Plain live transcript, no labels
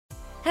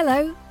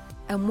Hello,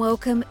 and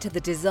welcome to the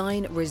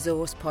Design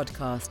Resource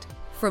Podcast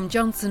from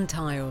Johnson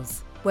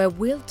Tiles, where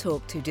we'll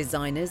talk to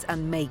designers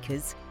and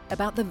makers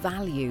about the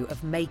value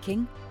of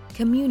making,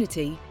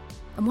 community,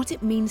 and what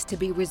it means to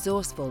be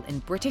resourceful in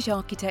British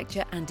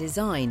architecture and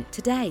design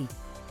today.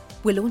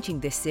 We're launching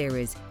this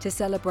series to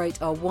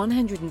celebrate our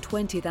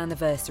 120th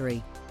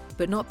anniversary,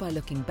 but not by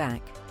looking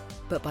back,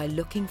 but by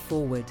looking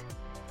forward.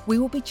 We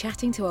will be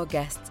chatting to our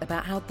guests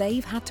about how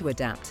they've had to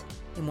adapt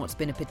in what's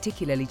been a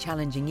particularly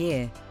challenging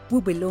year.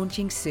 We'll be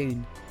launching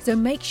soon, so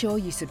make sure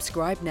you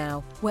subscribe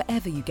now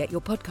wherever you get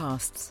your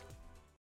podcasts.